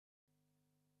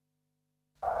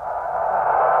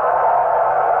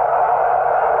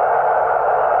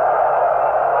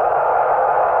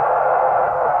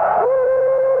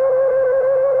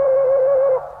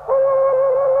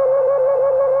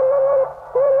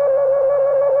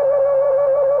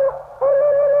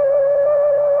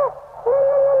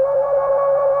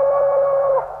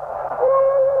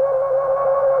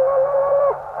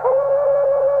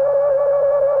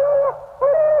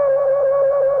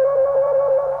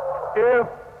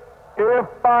If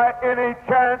by any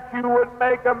chance you would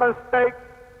make a mistake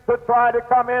to try to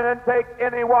come in and take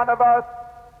any one of us,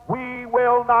 we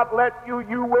will not let you.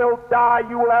 You will die.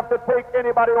 You will have to take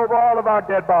anybody over all of our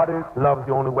dead bodies. Love's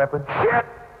the only weapon. Shit!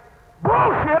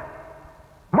 Bullshit!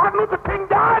 Martin Luther King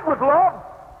died with love.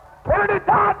 Kennedy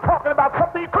died talking about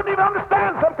something he couldn't even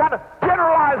understand, some kind of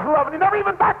generalized love, and he never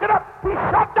even backed it up. He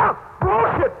shut down.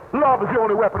 Bullshit! Love is the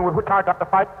only weapon with which I got to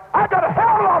fight. I got a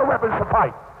hell of a lot of weapons to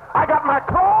fight. I got my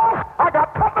claws, I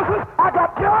got cutlasses, I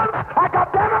got guns, I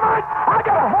got dynamite, I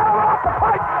got a hell of a lot to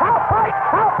fight. I'll fight,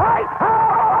 I'll fight,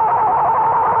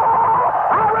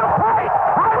 I will fight,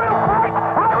 I will fight,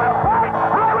 I will fight,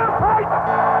 I will fight.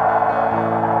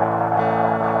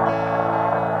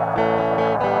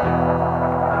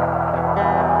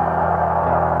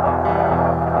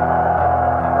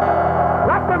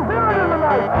 Let them hear it in the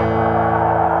night.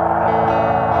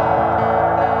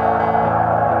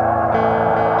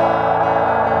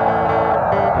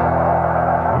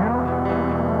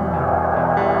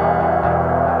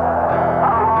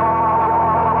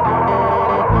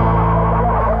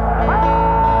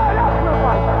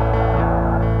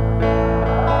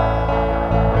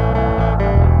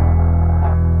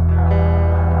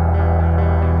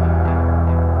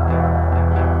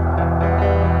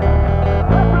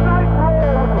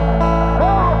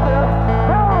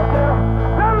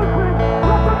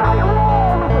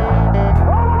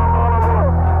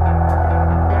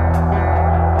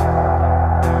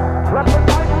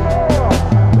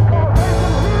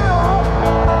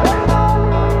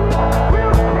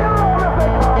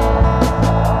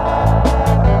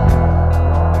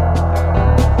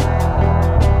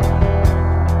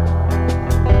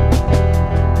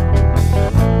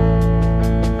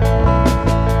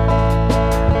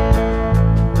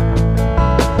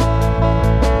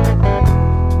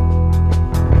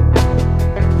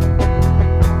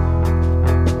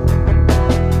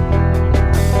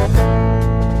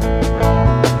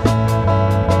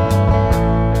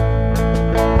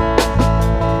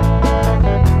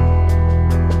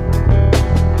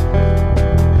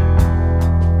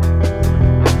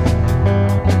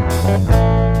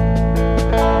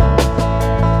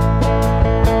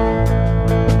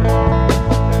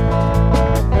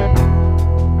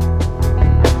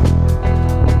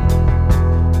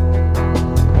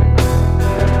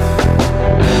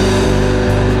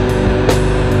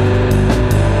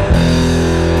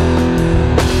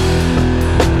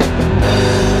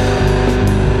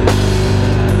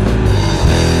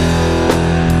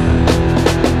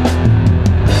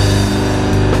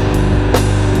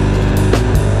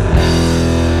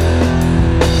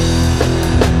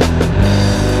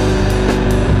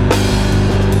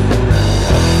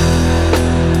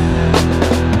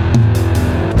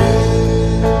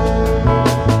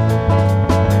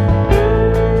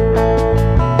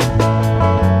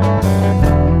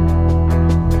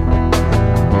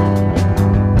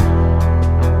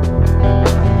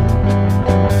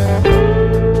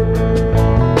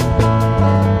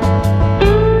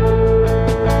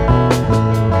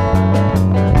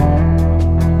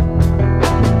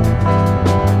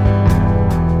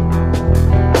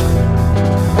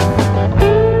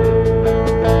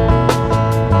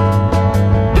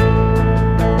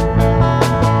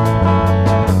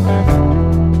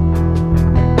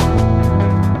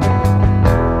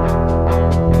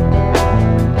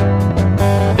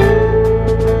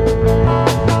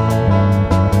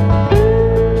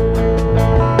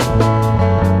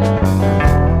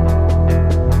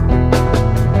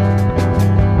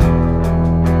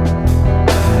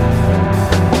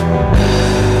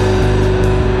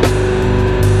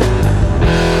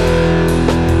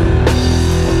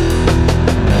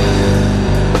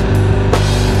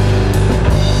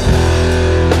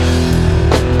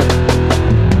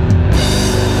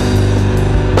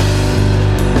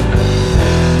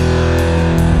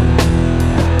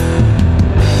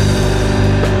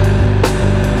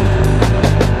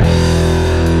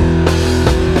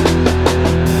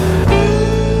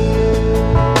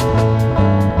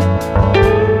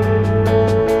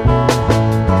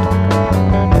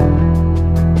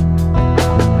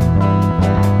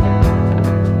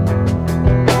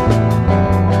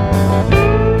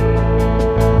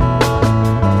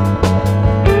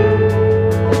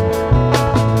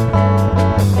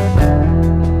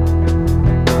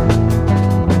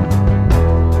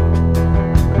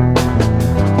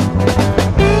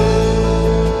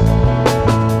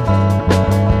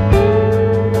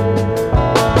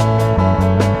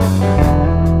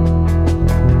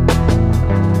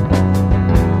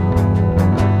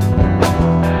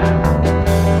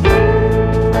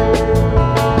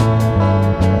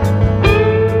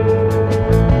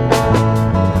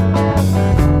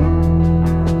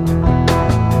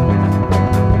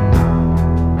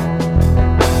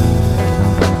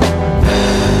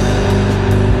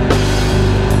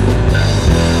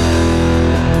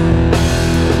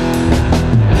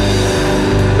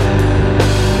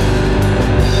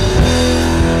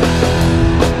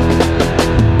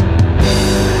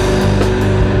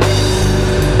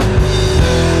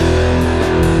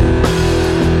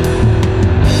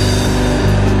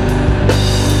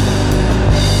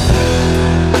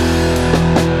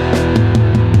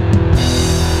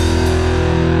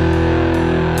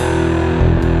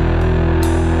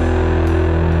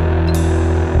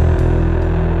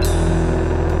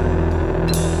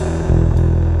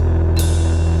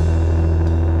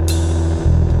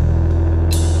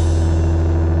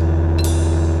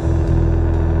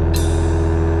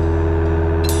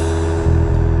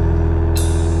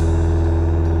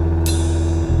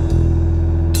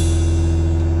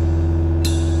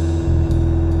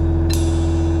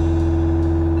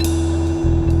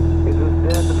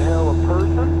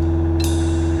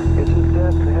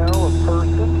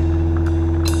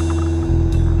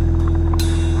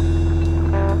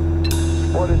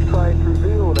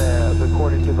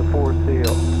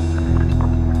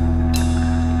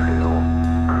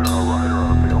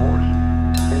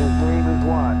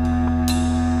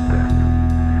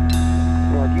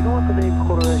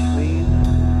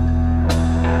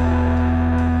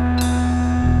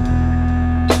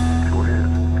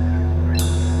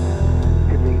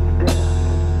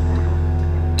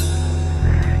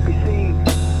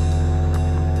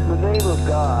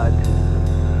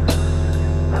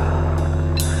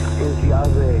 is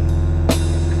Yahweh,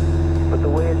 but the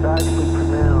way it's actually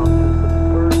pronounced is